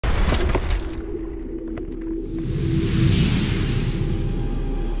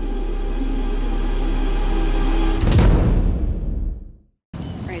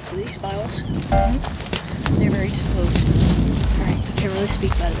files. They're very disclosed. Alright, I can't really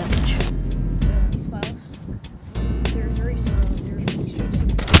speak about it that much. These files, they're very small. They're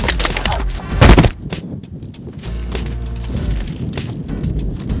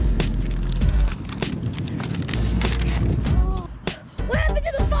What happened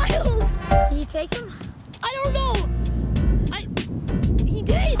to the files? Did he take them? I don't know. He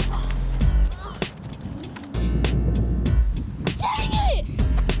did. Dang it!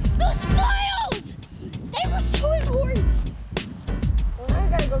 Those files! They were so important. Well, I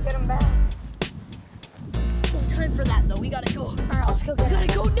gotta go get them back. No time for that though. We gotta go. Alright, let's go get We them.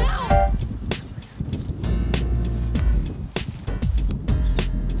 gotta go now.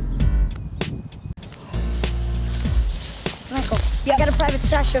 Michael, I got a private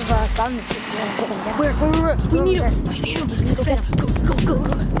stash of bombs. Where? We need them. We need them. Let's go get them. Go.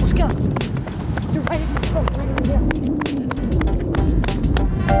 Let's go. They're right in the front, right over here.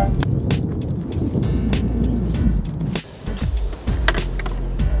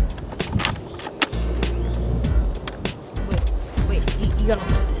 Wait. You gotta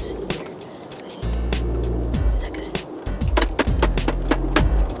put this in there. I think. Is that good?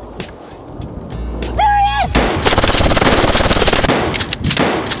 There he is!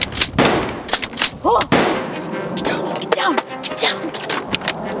 Oh! Get down!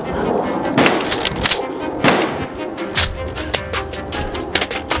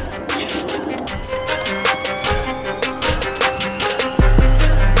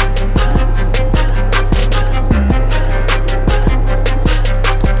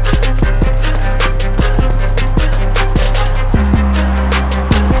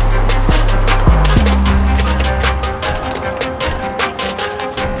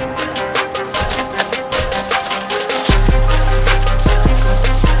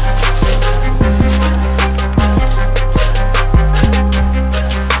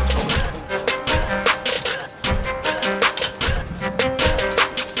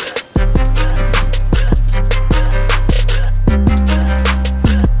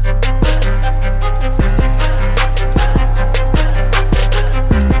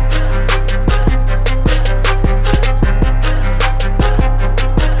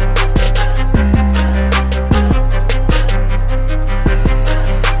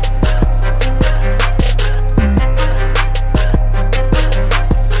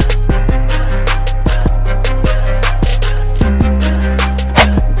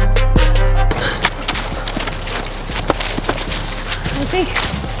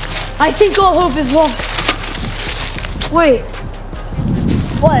 I think all hope is lost. Wait,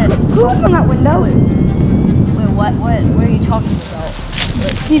 What? who opened that window? Wait, what? What are you talking about?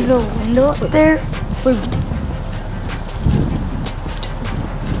 See the window up there? Wait.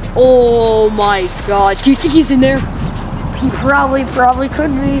 Oh my god. Do you think he's in there? He probably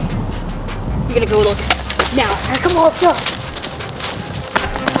could be. You're gonna go look. Now, come on, let's go.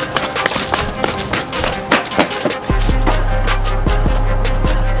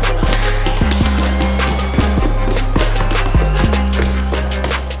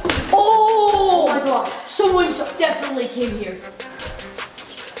 Oh my god. Someone definitely came here.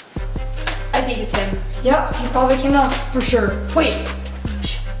 I think it's him. Yep, he probably came out. For sure. Wait.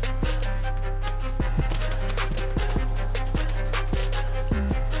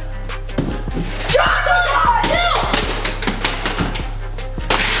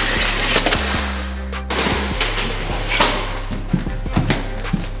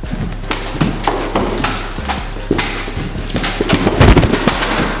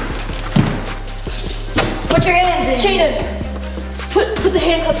 Put your hands in. Chain him. Put the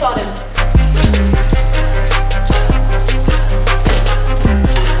handcuffs on him.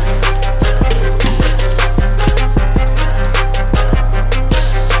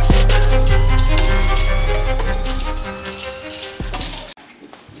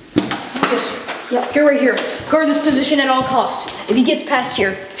 Yep. You're right here. Guard this position at all costs. If he gets past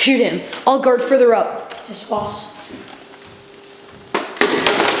here, shoot him. I'll guard further up. Yes, boss.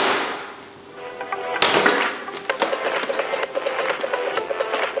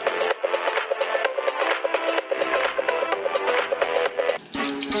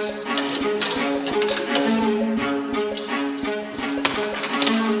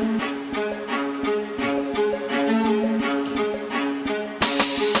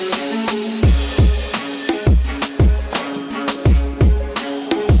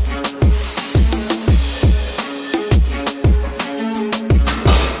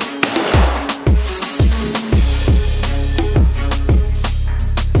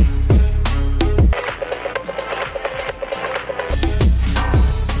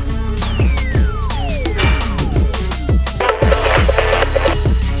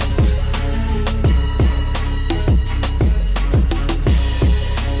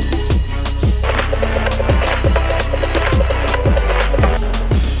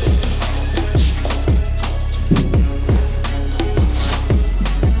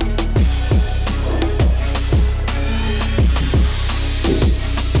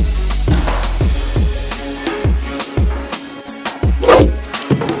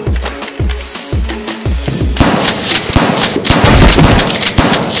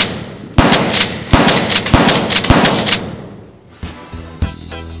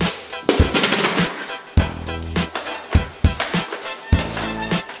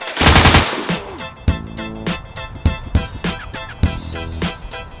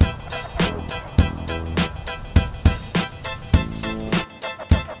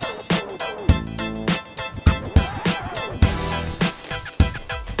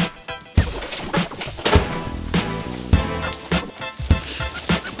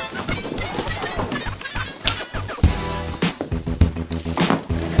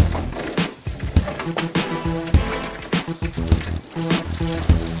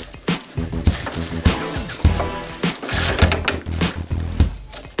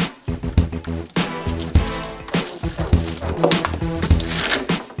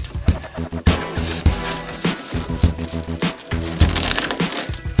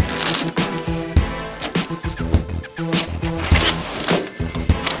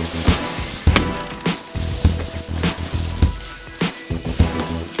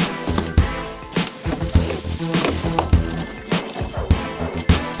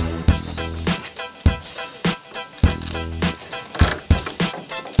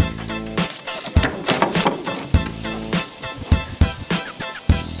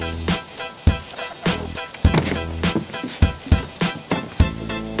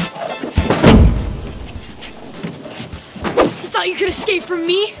 thought you could escape from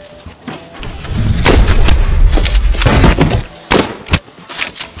me?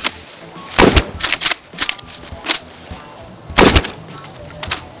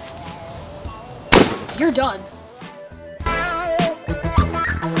 You're done.